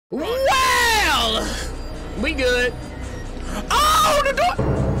Well, we good. Oh, the door.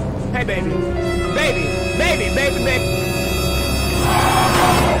 Hey, baby. Baby, baby, baby, baby.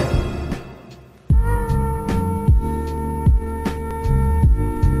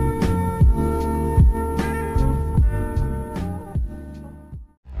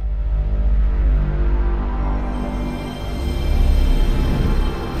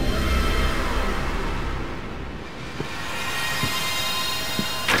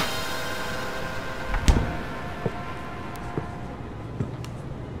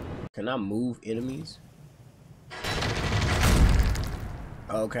 Can I move enemies?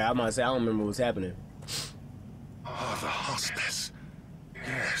 Okay, I might say I don't remember what's happening. Oh, the hospice.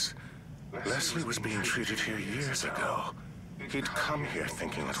 Yes. Leslie was being treated here years ago. He'd come here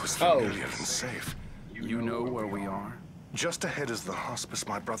thinking it was familiar and safe. You know where we are? Just ahead is the hospice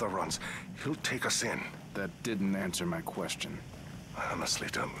my brother runs. He'll take us in. That didn't answer my question. I honestly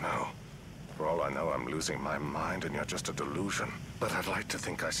don't know. For all I know, I'm losing my mind and you're just a delusion. But I'd like to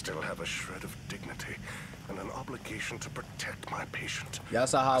think I still have a shred of dignity and an obligation to protect my patient. Y'all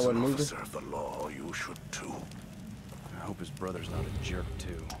saw how I wasn't moving? As an officer of the law, you should too. I hope his brother's not a jerk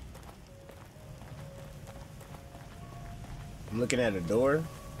too. I'm looking at a door.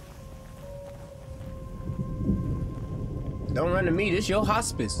 Don't run to me, this your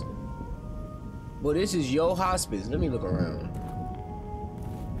hospice. Well, this is your hospice. Let me look around.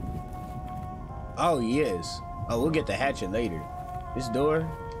 Oh, yes. Oh, we'll get the hatchet later. This door?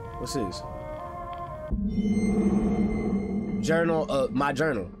 What's this? Journal, my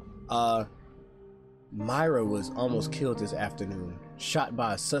journal. Myra was almost killed this afternoon. Shot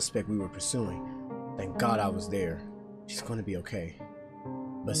by a suspect we were pursuing. Thank God I was there. She's gonna be okay.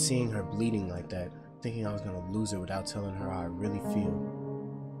 But seeing her bleeding like that, thinking I was gonna lose her without telling her how I really feel,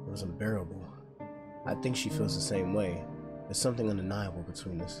 it was unbearable. I think she feels the same way. There's something undeniable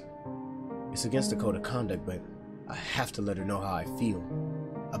between us. It's against the code of conduct, but I have to let her know how I feel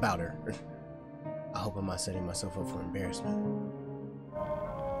about her. I hope I'm not setting myself up for embarrassment.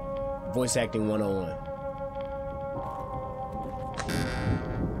 Voice acting 101.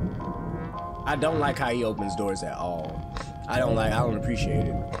 I don't like how he opens doors at all. I don't appreciate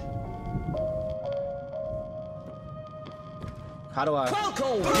it. How do I?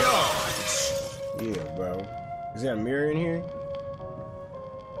 Yeah, bro. Is there a mirror in here?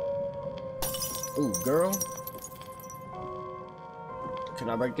 Ooh, girl. Can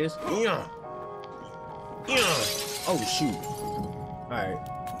I break this? Yeah. Yeah. Oh, shoot. Alright.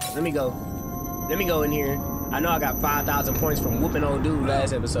 Let me go. Let me go in here. I know I got 5,000 points from whooping old dude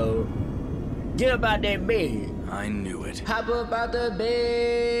last episode. Get up out that bed. I knew it. Hop up out the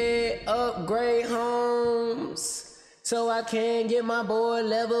bed. Upgrade homes. So I can get my boy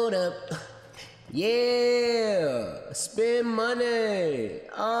leveled up. Yeah. Spend money.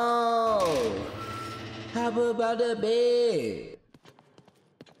 Oh. Hop up out the bed.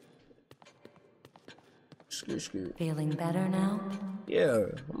 Skirt. Feeling better now? Yeah,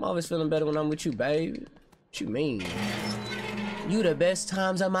 I'm always feeling better when I'm with you, babe. What you mean? You the best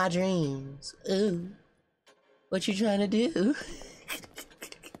times of my dreams. Ooh. What you trying to do?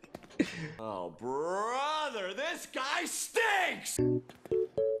 Oh, brother, this guy stinks! We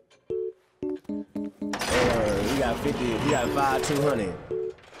got 50, we got 5,200.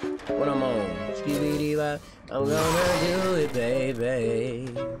 What I'm on? I'm gonna do it, baby.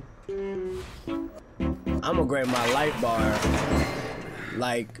 I'm gonna grab my life bar.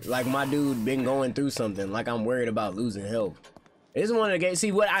 Like my dude been going through something. Like I'm worried about losing health. This is one of the games.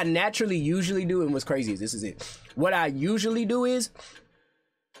 See, what I naturally usually do, and what's crazy is this is it. What I usually do is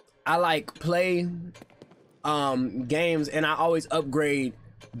I like play games and I always upgrade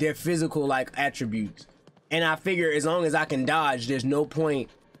their physical like attributes. And I figure as long as I can dodge, there's no point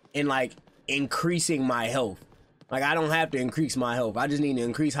in like increasing my health. Like I don't have to increase my health. I just need to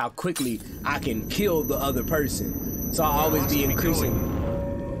increase how quickly I can kill the other person. So I always be increasing.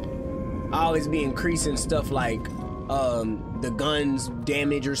 I always be increasing stuff like the gun's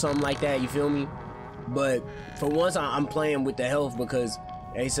damage or something like that. You feel me? But for once, I'm playing with the health because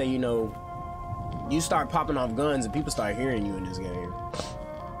they say, you know, you start popping off guns and people start hearing you in this game.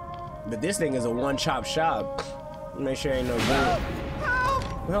 But this thing is a one-chop shop. Make sure ain't no gun.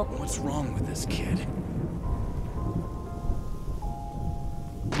 Help! What's wrong with this kid?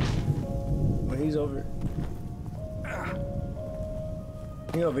 Well, he's over.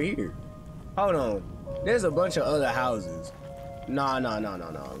 He over here. Hold on. There's a bunch of other houses. Nah.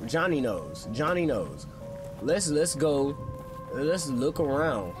 Johnny knows. Johnny knows. Let's go. Let's look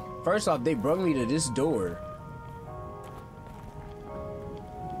around. First off, they brought me to this door.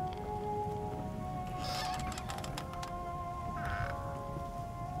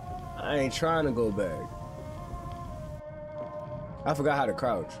 I ain't trying to go back. I forgot how to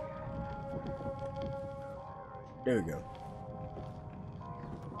crouch. There we go.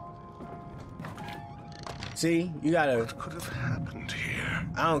 See, you gotta. What could have happened here?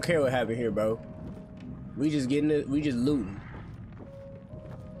 I don't care what happened here, bro. We just getting it. We just looting.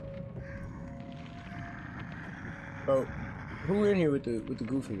 Bro, who in here with the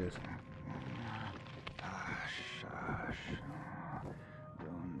goofiness? Shush.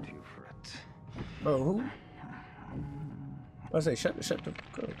 Don't you fret. Bro, who? I say shut the fuck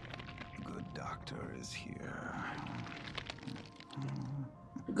up. The good doctor is here.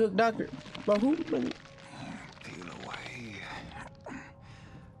 Good doctor. Bro, who? Peel away.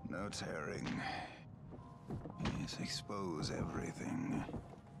 No tearing. Yes, expose everything.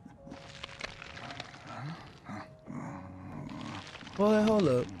 Boy, hold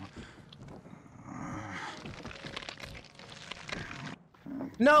up.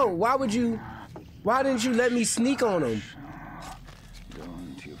 No, why didn't you let me sneak on him?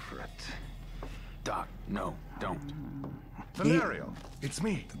 Don't you fret. Doc, no, don't. Valerio, it's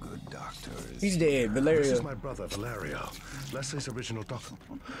me. The good doctor is He's dead, This is Valerio. my brother, Valerio. Leslie's original doctor.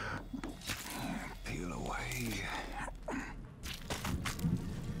 Peel away.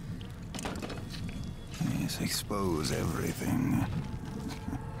 Yes, expose everything.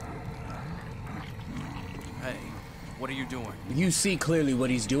 Hey, what are you doing? You see clearly what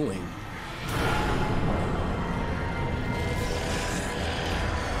he's doing.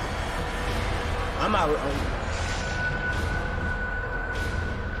 I'm out.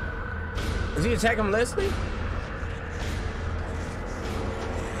 Is he attacking Leslie?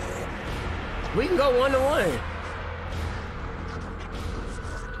 We can go 1-to-1.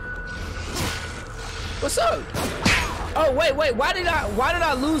 What's up? Oh wait, why did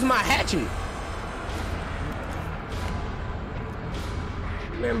I lose my hatchet?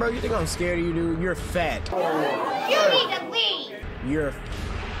 Man, bro, you think I'm scared of you, dude? You're fat. You need to leave! You're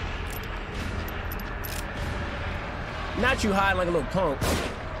not you hiding like a little punk.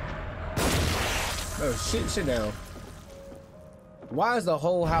 Oh shit, sit down. Why is the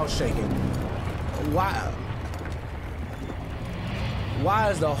whole house shaking? Why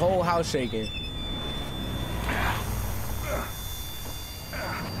is the whole house shaking?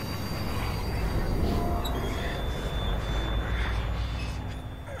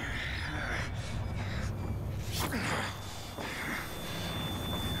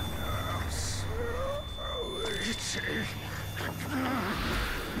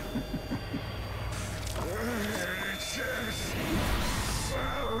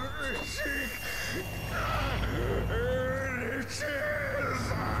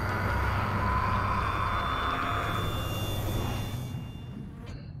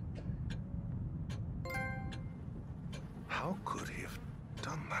 How could he have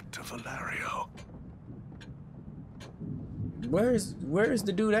done that to Valerio? Where is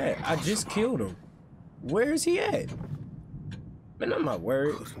the dude at? I just killed him. Where is he at? Man, I'm not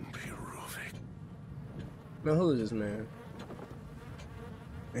worried. Couldn't be Ruvik. Man, who is this man?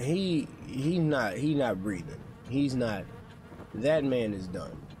 He not breathing. He's not. That man is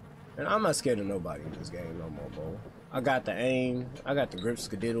done. And I'm not scared of nobody in this game no more, bro. I got the aim. I got the grip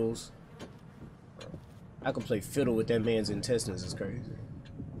skididdles. I can play fiddle with that man's intestines. It's crazy.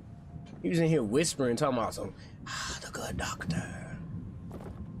 He was in here whispering, talking about some, the good doctor.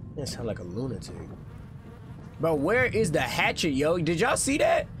 That sound like a lunatic. Bro, where is the hatchet, yo? Did y'all see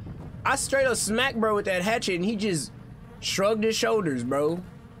that? I straight up smacked bro with that hatchet and he just shrugged his shoulders, bro.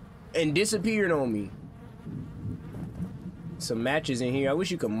 And disappeared on me. Some matches in here. I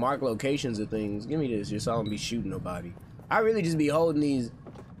wish you could mark locations of things. Give me this just so I don't be shooting nobody. I really just be holding these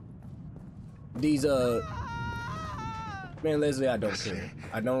man, Leslie, I don't care.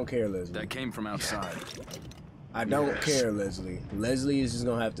 I don't care, Leslie. That came from outside. I don't care, Leslie. Leslie is just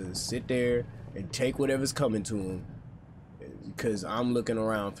gonna have to sit there and take whatever's coming to him, because I'm looking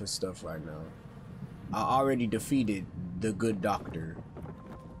around for stuff right now. I already defeated the good doctor.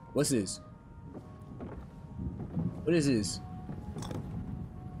 What's this? What is this?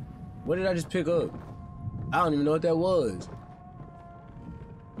 What did I just pick up? I don't even know what that was.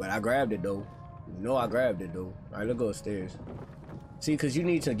 But I grabbed it though. You know I grabbed it though. Alright, let's go upstairs. See, because you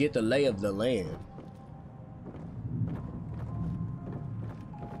need to get the lay of the land.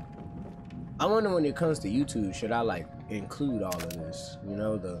 I wonder when it comes to YouTube, should I like include all of this? You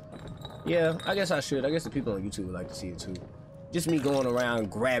know, yeah, I guess I should. I guess the people on YouTube would like to see it too. Just me going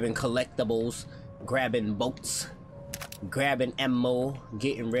around grabbing collectibles, grabbing boats, grabbing ammo,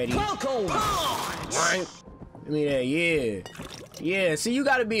 getting ready. Right? I mean, yeah. Yeah, see, you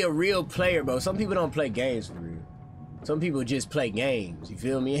gotta be a real player, bro. Some people don't play games for real. Some people just play games. You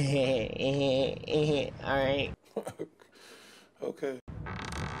feel me? All right. Okay.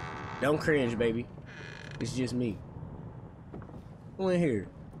 Don't cringe, baby. It's just me. Who in here?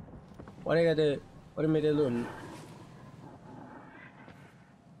 Why they got that? Why they made that little?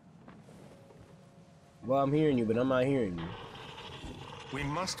 Well, I'm hearing you, but I'm not hearing you. We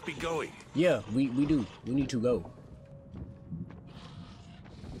must be going. Yeah, we do. We need to go.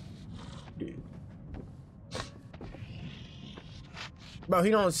 Bro,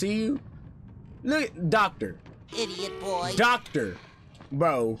 he don't see you? Look, doctor. Idiot boy. Doctor.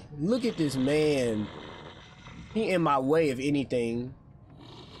 Bro, look at this man. He in my way, if anything.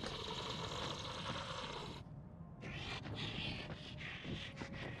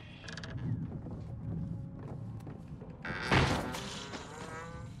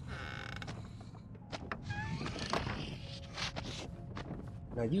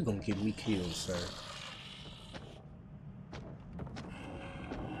 Now you gonna get me killed, sir.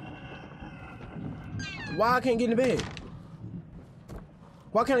 Why I can't get in the bed?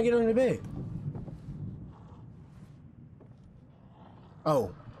 Why can't I get in the bed?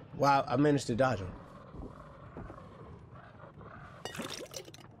 Oh, wow, I managed to dodge him.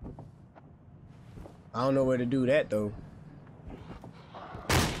 I don't know where to do that though.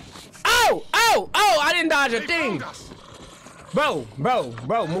 Oh, oh, oh, I didn't dodge a thing. Bro,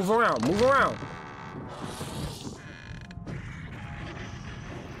 move around, move around.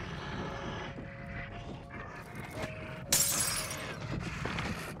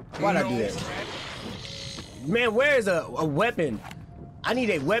 Why'd I do that? Man, where is a weapon? I need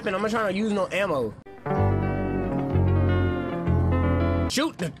a weapon. I'm not trying to use no ammo.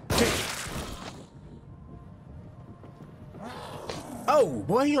 Shoot the... Oh,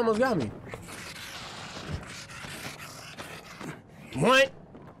 boy, he almost got me. What?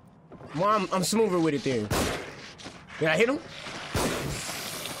 Well, I'm smoother with it then. Did I hit him?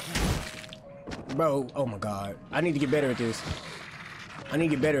 Bro, oh my God. I need to get better at this. I need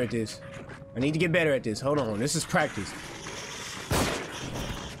to get better at this. I need to get better at this. Hold on, this is practice.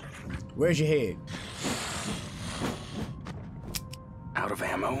 Where's your head? Out of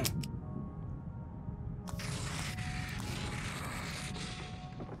ammo?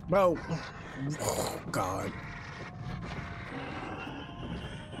 Bro, oh God.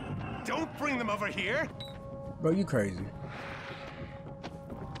 Don't bring them over here. Bro, you crazy.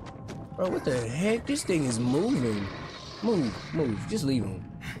 Bro, what the heck? This thing is moving. Move, move, just leave them.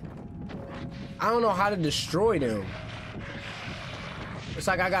 I don't know how to destroy them. It's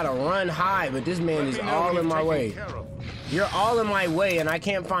like I gotta run high, but this man is all in my way. You're all in my way, and I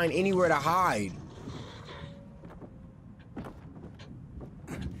can't find anywhere to hide.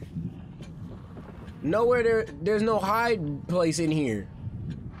 Nowhere there's no hide place in here.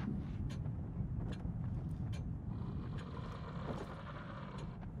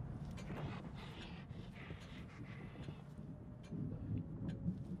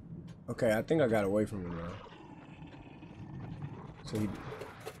 Okay, I think I got away from him now. So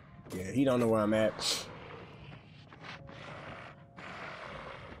he don't know where I'm at.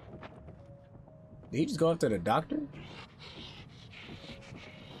 Did he just go after the doctor?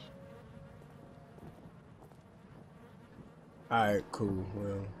 Alright, cool.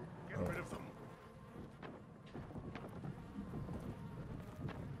 Well, Get rid of them.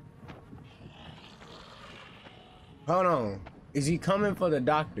 hold on. Is he coming for the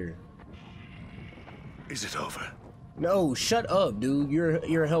doctor? Is it over? No, shut up, dude.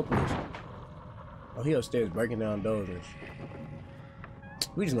 You're helpless. Oh, he upstairs breaking down doors and shit.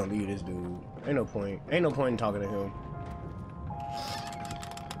 We just gonna leave this dude. Ain't no point. Ain't no point in talking to him.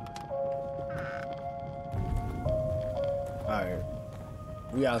 Alright.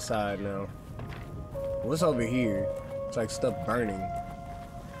 We outside now. What's over here? It's like stuff burning.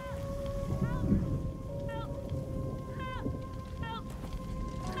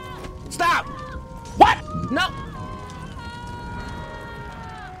 Stop! What? No!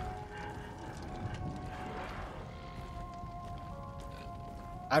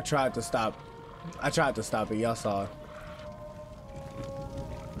 I tried to stop. I tried to stop it. Y'all saw.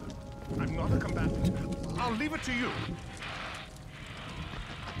 I'm not a combatant. I'll leave it to you.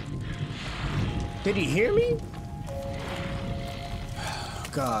 Did he hear me?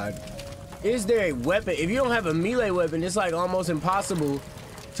 God. Is there a weapon? If you don't have a melee weapon, it's like almost impossible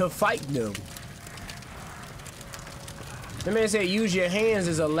to fight them. The man said use your hands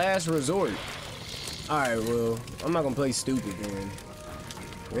as a last resort. Alright, well, I'm not gonna play stupid, man.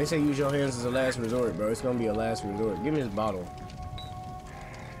 They say use your hands as a last resort, bro. It's gonna be a last resort. Give me this bottle.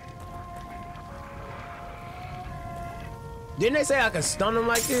 Didn't they say I could stun him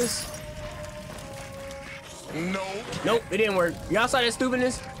like this? No. Nope, it didn't work. Y'all saw that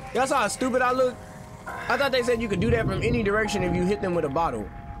stupidness? Y'all saw how stupid I look? I thought they said you could do that from any direction if you hit them with a bottle.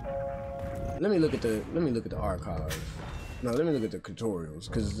 Let me look at the archives. No, let me look at the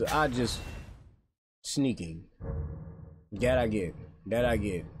tutorials, cause I just sneaking. That I get.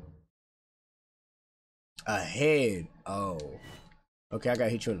 A head. Oh. Okay, I gotta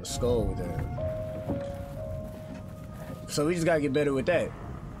hit you in the skull with that. So we just gotta get better with that.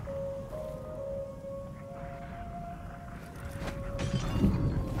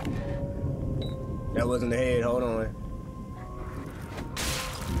 That wasn't the head, hold on.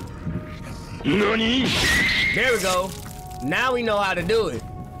 NANI? There we go. Now we know how to do it.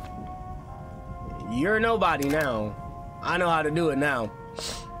 You're nobody now. I know how to do it now.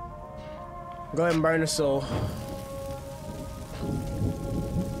 Go ahead and burn the soul.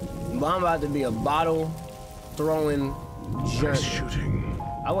 But I'm about to be a bottle throwing jerk. Shooting.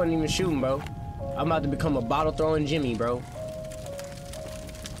 I wasn't even shooting, bro. I'm about to become a bottle throwing Jimmy, bro.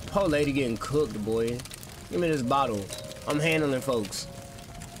 Poor lady getting cooked, boy. Give me this bottle. I'm handling folks.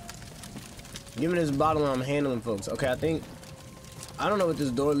 Give me this bottle and I'm handling folks. Okay, I don't know what this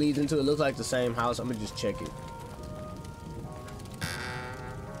door leads into. It looks like the same house. I'm gonna just check it.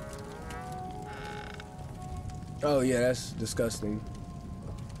 Oh yeah, that's disgusting.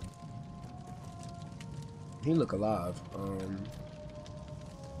 He look alive.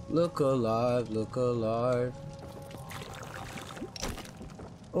 Look alive, look alive.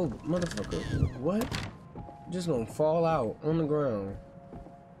 Oh, motherfucker. What? Just gonna fall out on the ground.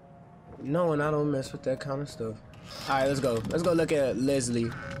 Knowing I don't mess with that kind of stuff. Alright, let's go. Let's go look at Leslie.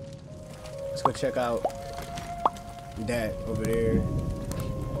 Let's go check out that over there.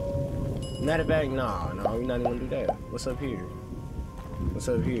 Matter of fact, no, we're not even gonna do that. What's up here? What's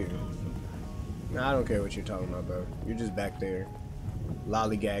up here? Nah, I don't care what you're talking about, bro. You're just back there.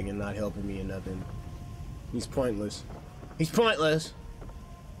 Lollygagging, not helping me or nothing. He's pointless. He's pointless!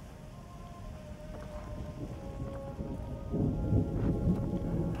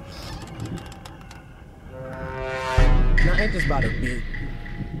 Now ain't this about a beat?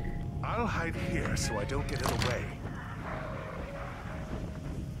 I'll hide here so I don't get in the way.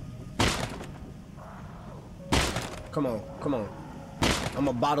 Come on, come on. I'm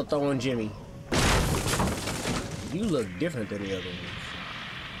a bottle throwing Jimmy. You look different than the other ones.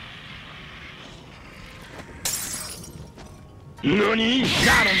 NANI?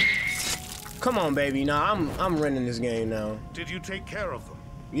 Got him! Come on, baby. Nah, I'm running this game now. Did you take care of them?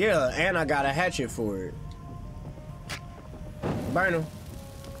 Yeah, and I got a hatchet for it. Burn them.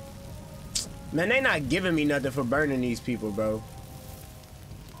 Man, they not giving me nothing for burning these people, bro.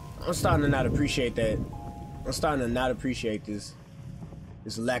 I'm starting to not appreciate that. I'm starting to not appreciate this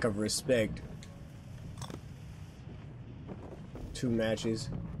lack of respect. 2 matches.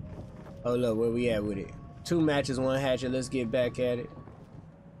 Oh look, where we at with it? 2 matches, 1 hatchet. Let's get back at it.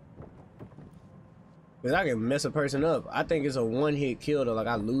 Cause I can mess a person up. I think it's a 1-hit kill though. Like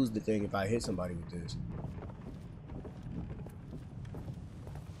I lose the thing if I hit somebody with this.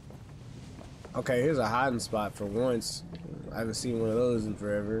 Okay, here's a hiding spot for once. I haven't seen one of those in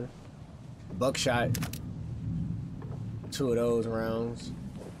forever. Buckshot. 2 of those rounds.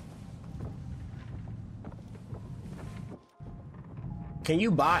 Can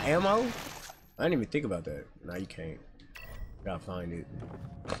you buy ammo? I didn't even think about that. No, you can't. Gotta find it.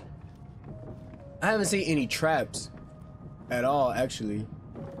 I haven't seen any traps at all, actually.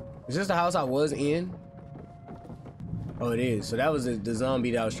 Is this the house I was in? Oh, it is. So that was the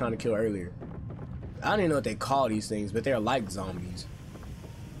zombie that I was trying to kill earlier. I don't even know what they call these things, but they're like zombies.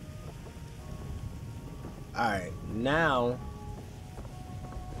 Alright, now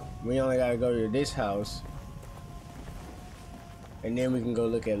we only gotta go to this house. And then we can go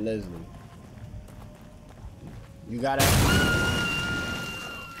look at Leslie. You gotta...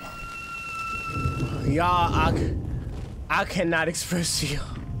 Y'all, I cannot express to y'all.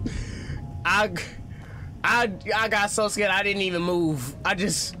 I got so scared I didn't even move. I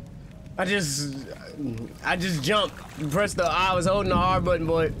just jumped. Pressed the... I was holding the R button,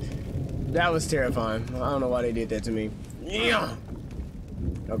 but that was terrifying. I don't know why they did that to me. Yeah.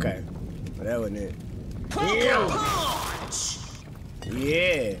 Okay. But that wasn't it. Yeah.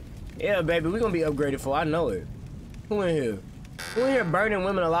 Yeah. Yeah, baby. We're gonna be upgraded for. I know it. Who in here? Who in here burning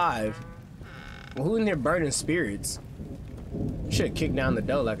women alive? Well, who in here burning spirits? Should've kicked down the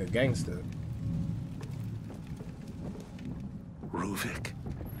door like a gangster. Ruvik?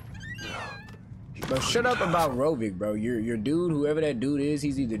 Bro, shut up about Rovik, bro. Your dude, whoever that dude is,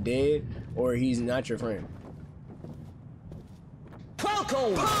 he's either dead or he's not your friend.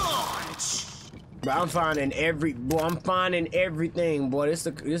 Coco punch! Bro, I'm finding everything, boy. This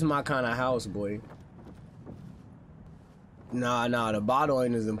is my kind of house, boy. Nah, the bottle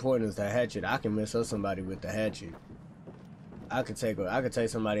ain't as important as the hatchet. I can mess up somebody with the hatchet. I could take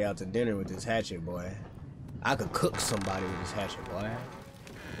somebody out to dinner with this hatchet, boy. I could cook somebody with this hatchet, boy.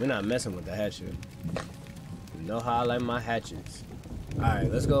 We're not messing with the hatchet. You know how I like my hatchets.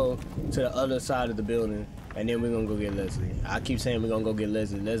 Alright, let's go to the other side of the building, and then we're gonna go get Leslie. I keep saying we're gonna go get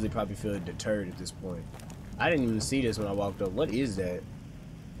Leslie. Leslie probably feel deterred at this point. I didn't even see this when I walked up. What is that?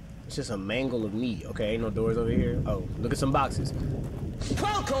 It's just a mangle of meat. Okay, ain't no doors over here. Oh, look at some boxes.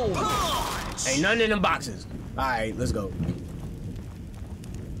 Falco punch! Ain't nothing in them boxes. Alright, let's go.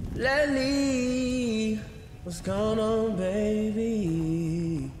 Leslie, what's going on,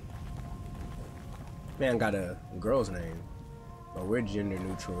 baby? Man got a girl's name. Oh, we're gender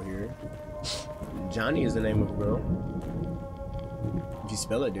neutral here. Johnny is the name of a girl. If you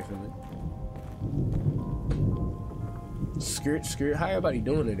spell it differently. Skirt. How everybody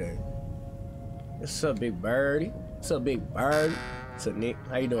doing today? What's up, big birdie? What's up, big bird? What's up, Nick?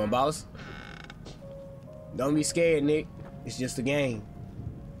 How you doing, boss? Don't be scared, Nick. It's just a game.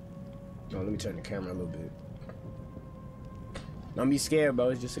 Oh, let me turn the camera a little bit. Don't be scared, bro.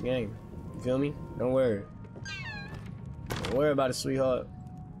 It's just a game. You feel me? Don't worry. Don't worry about it, sweetheart.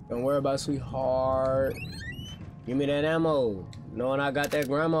 Don't worry about it, sweetheart. Give me that ammo. Knowing I got that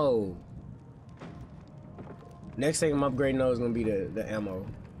grandma. Next thing I'm upgrading though is gonna be the ammo.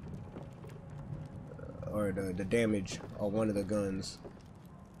 Or the damage on one of the guns.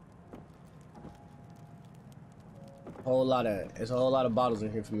 There's a whole lot of bottles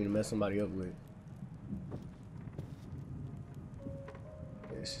in here for me to mess somebody up with.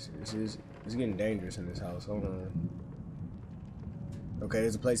 It's getting dangerous in this house. Hold on. Okay,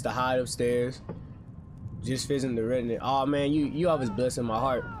 there's a place to hide upstairs. Just fizzing the redneck. Oh man, you always blessing my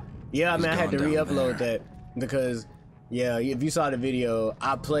heart. Yeah, man, I had to re-upload that because yeah, if you saw the video,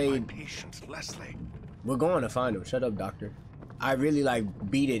 I played. My patience, Leslie. We're going to find him. Shut up, doctor. I really like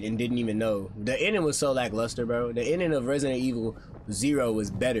beat it and didn't even know. The ending was so lackluster, bro. The ending of Resident Evil 0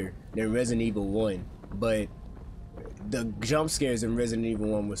 was better than Resident Evil 1, but the jump scares in Resident Evil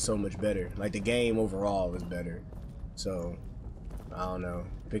 1 was so much better. Like the game overall was better. So I don't know.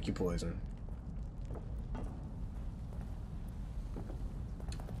 Pick your poison.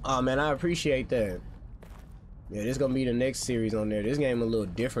 Oh man, I appreciate that. Yeah, this gonna be the next series on there. This game a little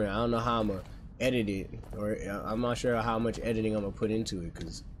different. I don't know how I'm gonna edit it, or I'm not sure how much editing I'm gonna put into it,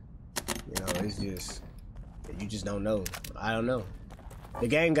 because you know, it's just, you just don't know. I don't know. The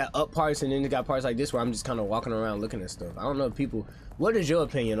game got up parts and then it got parts like this where I'm just kind of walking around looking at stuff. I don't know if people, what is your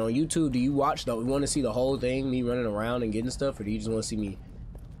opinion on YouTube? Do you want to see the whole thing, me running around and getting stuff, or do you just want to see me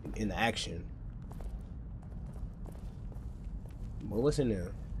in the action? Well, what's in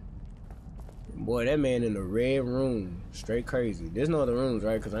there? Boy, that man in the red room, straight crazy. There's no other rooms,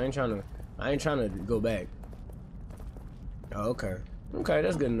 right? Because I ain't trying to go back. Oh, okay. Okay,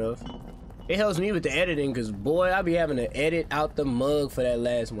 that's good enough. It helps me with the editing, because boy, I be having to edit out the mug for that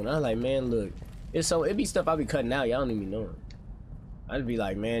last one. I was like, man, look, it be stuff I be cutting out, y'all don't even know. I'd be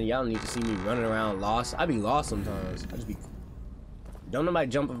like, man, y'all need to see me running around lost. I be lost sometimes. I just be, don't nobody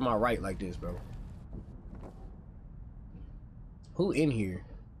jump up my right like this, bro. Who in here?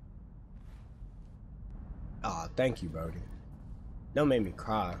 Aw, thank you, Brody. Don't make me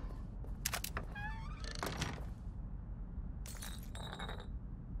cry.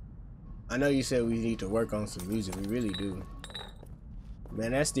 I know you said we need to work on some music. We really do.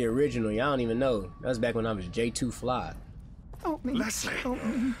 Man, that's the original. Y'all don't even know. That was back when I was J2 Fly. Help me. Leslie! Help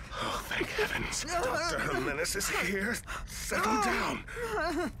me. Oh, thank heavens. Dr. Jimenez is here. Settle down.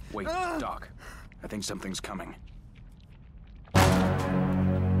 Wait, Doc. I think something's coming.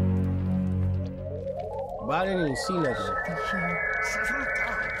 But I didn't even see nothing. Settle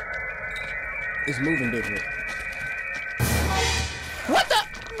down. It's moving different. What the?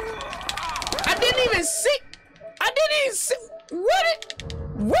 I didn't even see.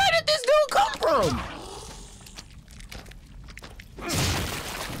 Where did this dude come from?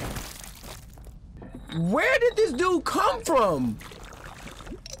 Where did this dude come from?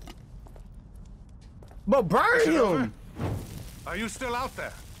 But burn him. Are you still out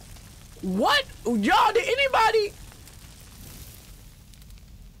there? What? Y'all, did anybody?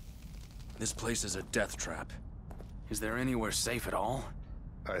 This place is a death trap. Is there anywhere safe at all?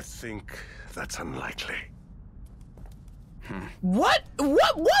 I think that's unlikely. What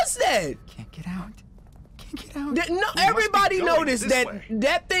was that? Can't get out. Can't get out. No, everybody going noticed this that way.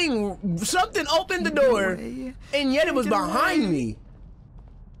 that thing, something opened the door, and yet it was Get behind away. me.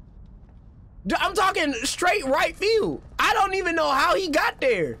 I'm talking straight right field. I don't even know how he got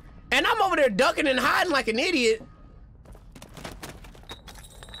there. And I'm over there ducking and hiding like an idiot.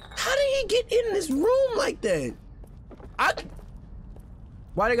 How did he get in this room like that?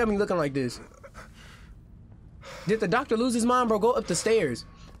 Why they got me looking like this? Did the doctor lose his mind, bro? Go up the stairs.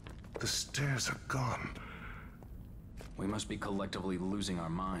 The stairs are gone. We must be collectively losing our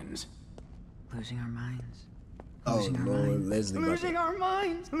minds. Losing our minds. Oh Losing our Lord, minds. Leslie. Losing our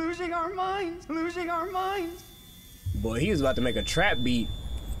minds. Losing our minds. Losing our minds. Boy, he was about to make a trap beat.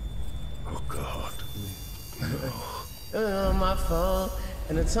 Oh God. My phone,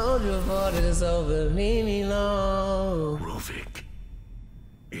 and I told you about it is over. Leave me alone. Ruvik.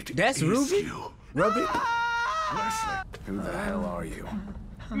 That's Ruvik? Ruvik? Leslie. Who the hell are you?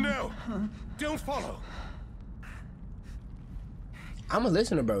 No. Don't follow. I'm a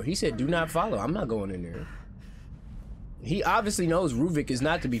listener, bro. He said do not follow. I'm not going in there. He obviously knows Ruvik is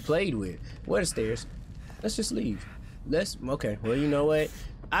not to be played with. Where the stairs? Let's just leave. Okay. Well, you know what?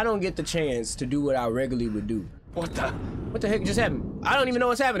 I don't get the chance to do what I regularly would do. What the heck just happened? I don't even know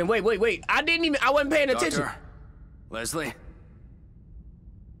what's happening. Wait. I wasn't paying attention. Doctor? Leslie?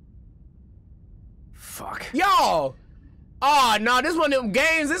 Fuck. Y'all! Oh, no, this one of them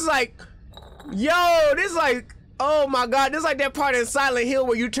games. This is like, yo, this is like, oh my God. This is like that part in Silent Hill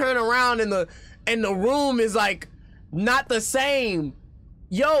where you turn around and the room is like not the same.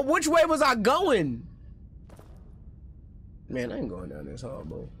 Yo, which way was I going? Man, I ain't going down this hall,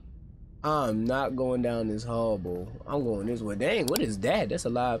 bro. I'm not going down this hall, bro. I'm going this way. Dang, what is that? That's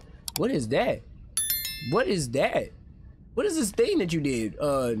alive. What is that? What is that? What is this thing that you did?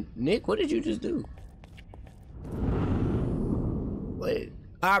 Nick, what did you just do? Wait,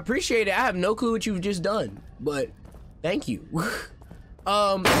 I appreciate it. I have no clue what you've just done, but thank you. It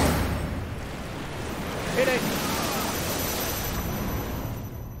ain't.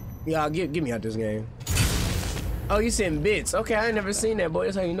 Y'all, get me out this game. Oh, you send bits. Okay, I ain't never seen that, boy.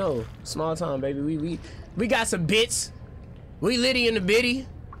 That's how you know. Small time, baby. We got some bits. We litty in the bitty.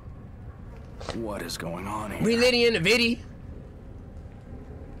 What is going on here? We litty in the bitty.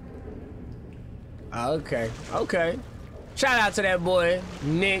 Okay. Shout out to that boy,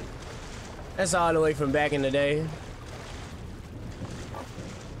 Nick. That's all the way from back in the day.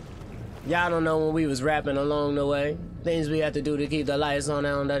 Y'all don't know when we was rapping along the way. Things we had to do to keep the lights on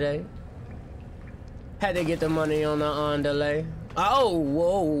the day. Had to get the money on the delay. Oh,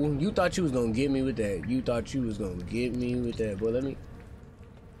 whoa. You thought you was gonna get me with that. Boy, let me...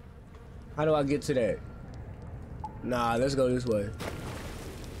 How do I get to that? Nah, let's go this way.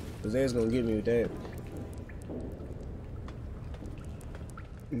 Cause they's gonna get me with that.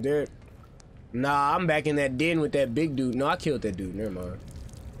 There. Nah, I'm back in that den with that big dude. No, I killed that dude. Never mind.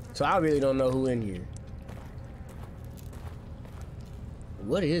 So I really don't know who in here.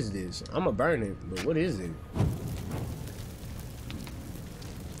 What is this? I'ma burn it, but what is it?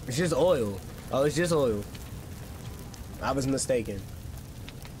 It's just oil. Oh, it's just oil. I was mistaken.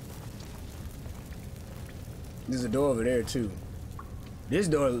 There's a door over there too. This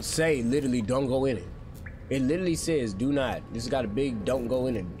door say literally don't go in it. It literally says do not. This has got a big don't go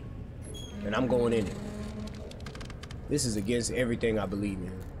in it. And I'm going in it. This is against everything I believe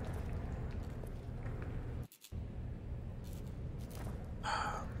in.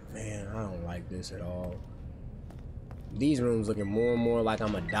 Man, I don't like this at all. These rooms looking more and more like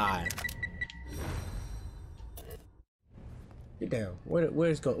I'ma die. Get down.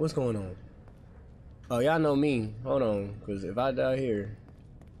 What's going on? Oh, y'all know me. Hold on, because if I die here,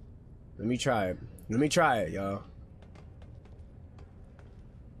 let me try it. Let me try it, y'all.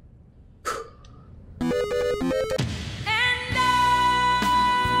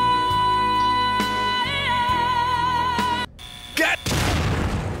 Get!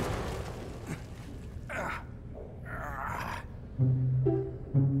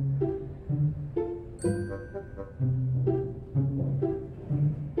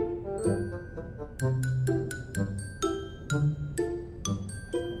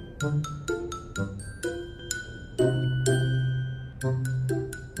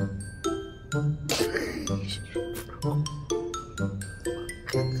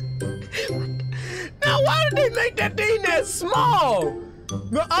 Now, why did they make that thing that small?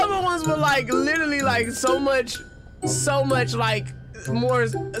 The other ones were like literally like so much like more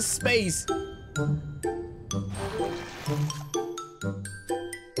space.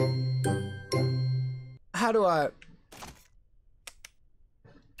 How do I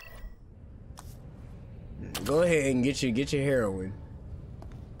go ahead and get your heroin?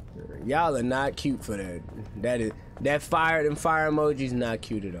 Y'all are not cute for that. Them fire emojis not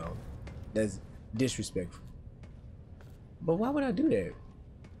cute at all. That's disrespectful. But why would I do that?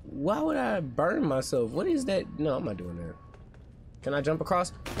 Why would I burn myself? What is that? No, I'm not doing that. Can I jump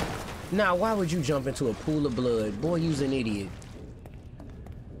across? Nah, why would you jump into a pool of blood? Boy, you's an idiot.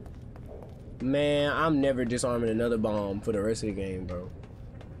 Man, I'm never disarming another bomb for the rest of the game, bro.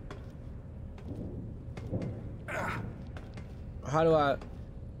 How do I...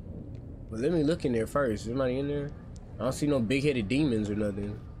 Well, let me look in there first. Is anybody in there? I don't see no big-headed demons or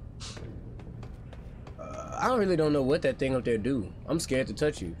nothing. I really don't know what that thing up there do. I'm scared to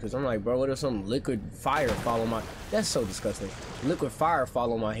touch you because I'm like, bro, what if some liquid fire fall on my... That's so disgusting. Liquid fire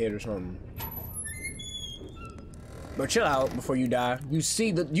fall on my head or something. Bro, chill out before you die. You see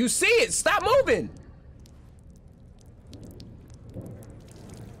it. Stop moving.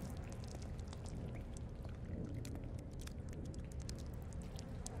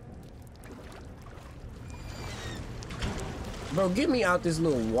 Bro, get me out this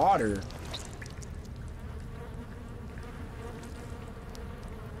little water.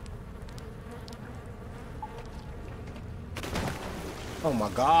 Oh my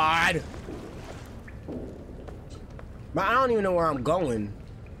God. But I don't even know where I'm going.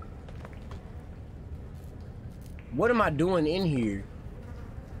 What am I doing in here?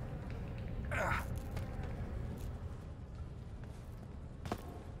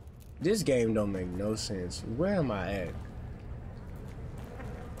 This game don't make no sense. Where am I at?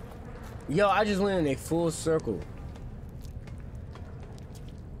 Yo, I just went in a full circle.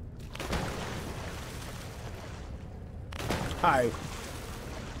 Alright.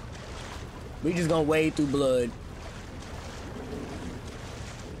 We just gonna wade through blood.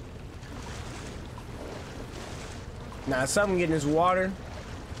 Now, something getting this water.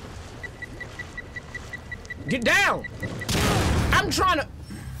 Get down! I'm trying to...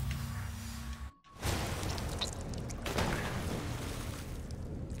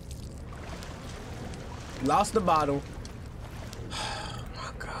 Lost the bottle. Oh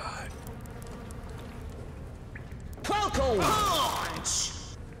my God. Punch!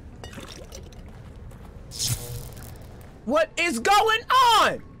 What is going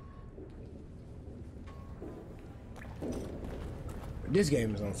on? This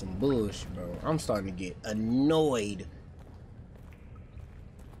game is on some bullshit, bro. I'm starting to get annoyed.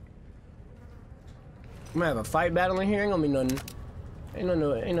 I'm gonna have a fight battle in here. Ain't gonna be nothing. Ain't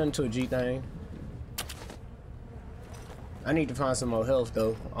nothing to a G thing. I need to find some more health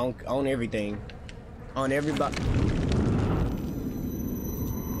though. On everything. On everybody.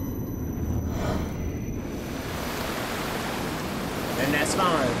 And that's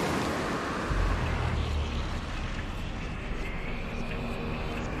fine.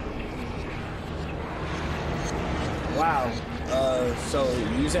 Wow. So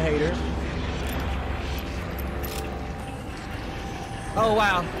use a hater. Oh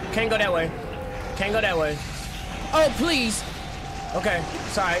wow. Can't go that way. Can't go that way. Oh please. Okay.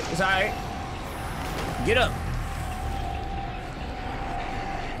 It's alright. It's alright. Get up.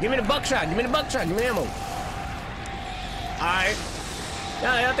 Give me the buckshot. Give me the buckshot. Give me ammo. Alright.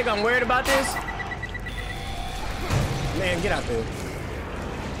 Y'all think I'm worried about this? Man, get out there.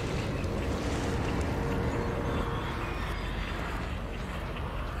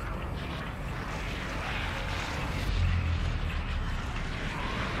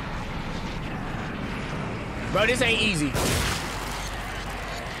 Bro, this ain't easy.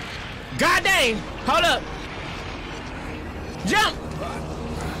 God dang! Hold up! Jump!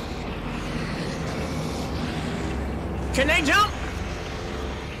 Can they jump?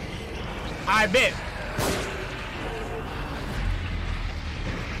 I bet.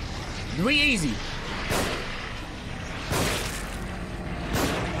 We easy.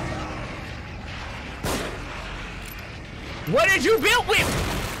 What did you build with?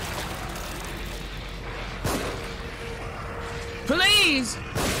 Please.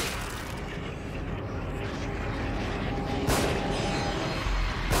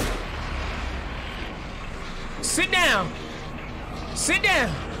 Sit down. Sit down.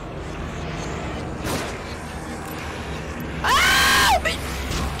 Ah!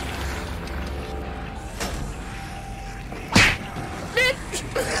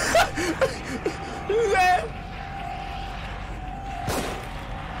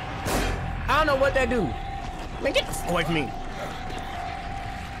 I don't know what that do. Man, get the fuck away from me.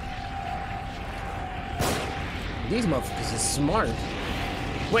 These motherfuckers are smart.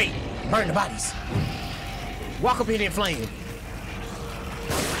 Wait, burn the bodies. Walk up in there flaming.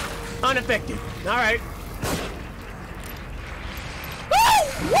 Unaffected. Alright.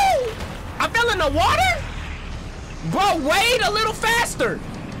 Woo! Woo! I fell in the water? Bro, wade a little faster.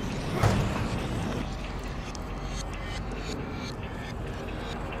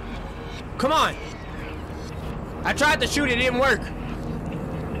 Come on. I tried to shoot, it didn't work.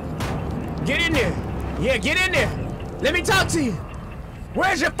 Get in there. Yeah, get in there. Let me talk to you.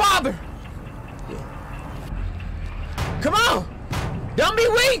 Where's your father? Come on. Don't be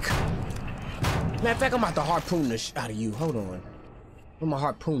weak. Matter of fact, I'm about to harpoon the shit out of you. Hold on. Where my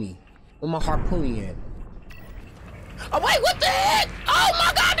harpoonie? Where my harpoonie at? Oh wait, what the heck? Oh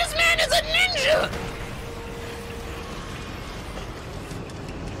my god, this man is a ninja!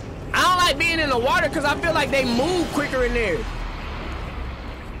 I don't like being in the water because I feel like they move quicker in there.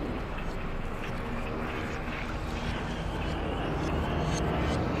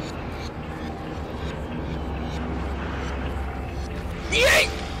 Yeet!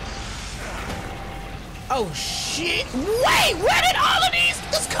 Oh shit! Wait, where did all of these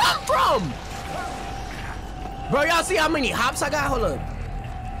just come from? Bro, y'all see how many hops I got? Hold up.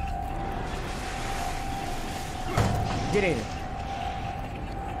 Get in.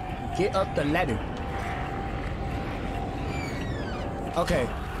 Get up the ladder. Okay.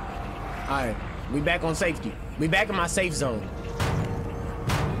 Alright. We back on safety. We back in my safe zone.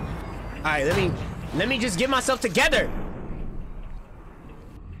 Alright, let me just get myself together.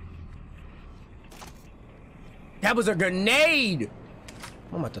 That was a grenade!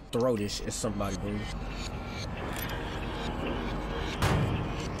 I'm about to throw this at somebody, bro.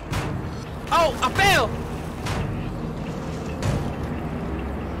 Oh, I fell!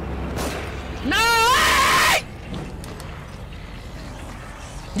 No! Hey!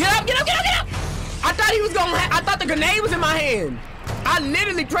 Get up, get up, get up, get up! I thought he was gonna I thought the grenade was in my hand. I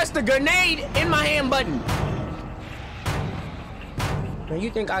literally pressed the grenade in my hand button. Man, you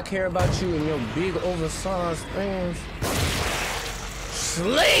think I care about you and your big oversized things?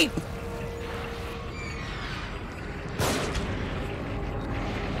 Sleep!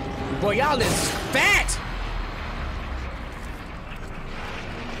 Boy, y'all is fat!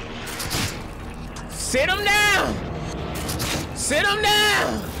 Sit him down! Sit him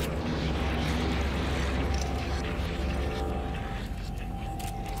down!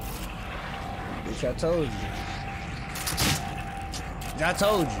 Bitch, I told you. I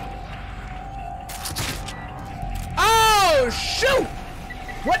told you. Oh, shoot!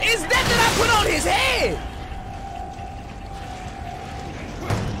 What is that I put on his head?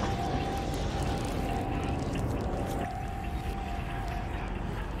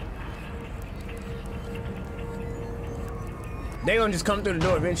 They gonna just come through the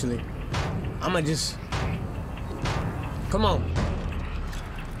door eventually. I'ma just... Come on.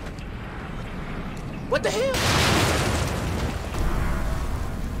 What the hell?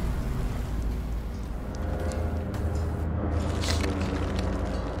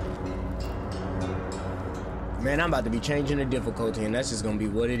 Man, I'm about to be changing the difficulty, and that's just gonna be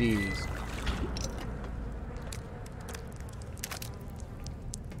what it is.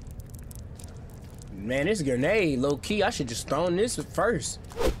 Man, this grenade, low key, I should just thrown this first.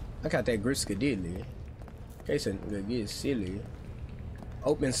 I got that griskadilly. In case it gets silly.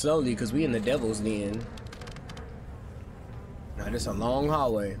 Open slowly, cause we in the devil's den. Now this a long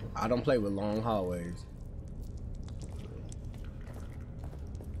hallway. I don't play with long hallways.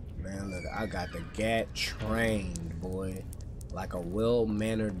 Man, look, I got the gat trained, boy. Like a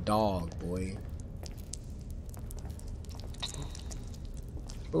well-mannered dog, boy.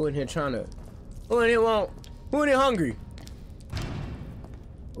 Who in here trying to... Who in here want... Who in here hungry?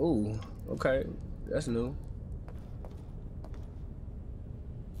 Ooh, okay. That's new.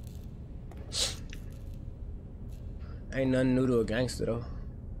 Ain't nothing new to a gangster, though.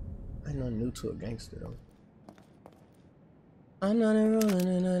 Ain't nothing new to a gangster, though. I'm not rolling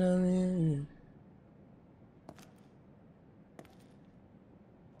and I don't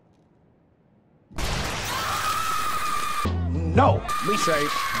No! We straight.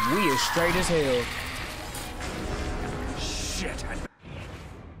 We is straight as hell. Shit.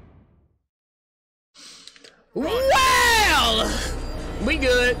 Well! We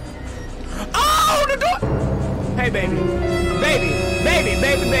good. Oh, the door! Hey, baby. Baby. Baby,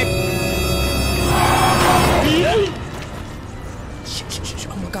 baby, baby.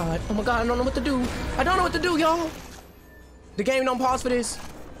 Oh my god. Oh my god. I don't know what to do. I don't know what to do, y'all. The game don't pause for this.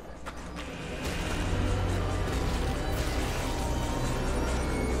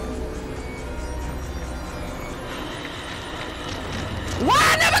 Why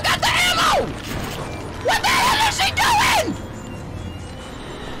I never got the ammo? What the hell is she doing?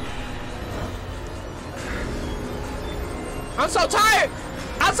 I'm so tired.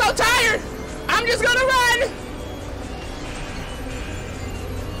 I'm so tired. I'm just gonna run.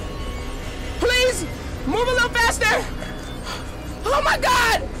 Please, move a little faster. Oh my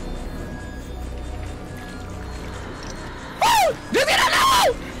god. Woo! Just get out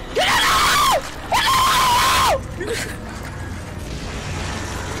now! Get out now! Hello!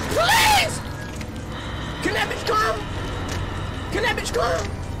 Please! Can that bitch come? Can that bitch come?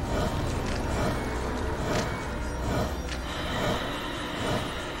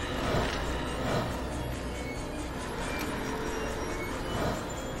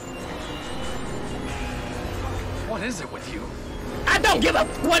 What is it with you? I don't give a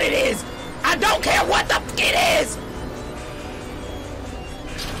what it is. I don't care what the f it is.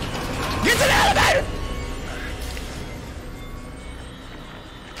 Get to the elevator.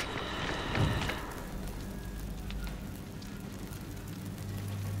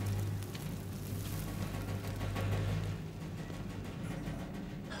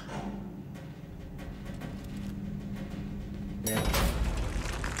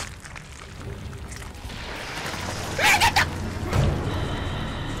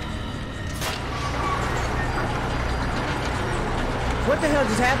 What the hell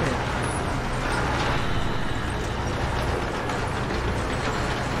just happened?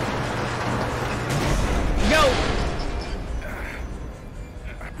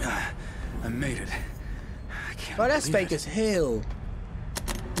 I made it. I can't. Oh, that's believe fake it. as hell.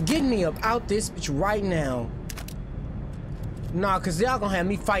 Get me up out this bitch right now. Nah, cause y'all gonna have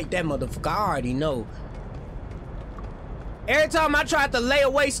me fight that motherfucker. I already know. Every time I tried to lay a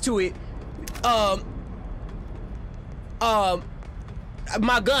waste to it,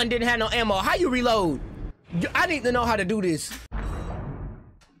 my gun didn't have no ammo. How you reload? I need to know how to do this.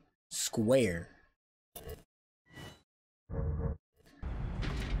 Square.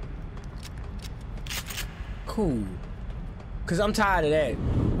 Cool. Cause I'm tired of that.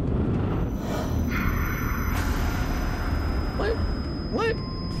 What? What?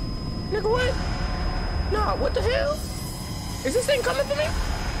 Nigga, what? Nah, what the hell? Is this thing coming for me?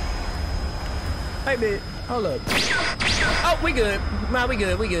 Hey, bitch. Hold up. Oh, we good. Nah, we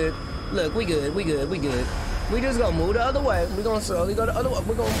good. We good. Look, we good. We good. We good. We just gonna move the other way. We gonna slowly go the other way.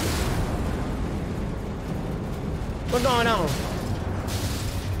 We gonna. What's going on?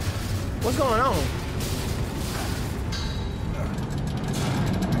 What's going on?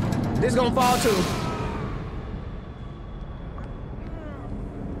 This gonna fall too.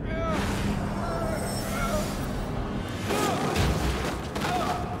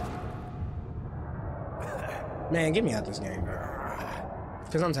 Man, get me out this game, bro.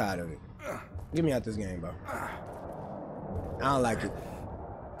 Cause I'm tired of it. Get me out this game, bro. I don't like it.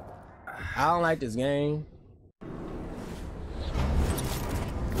 I don't like this game.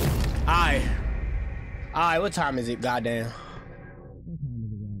 Alright. Alright, what time is it? Goddamn.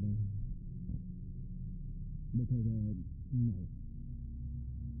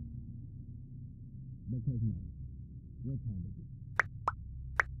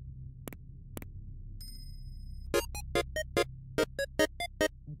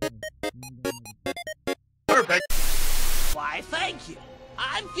 Perfect. Why, thank you.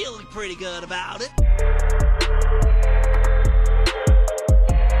 I'm feeling pretty good about it.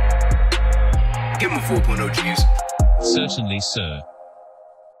 Give him a 4.0 G's. Certainly, sir.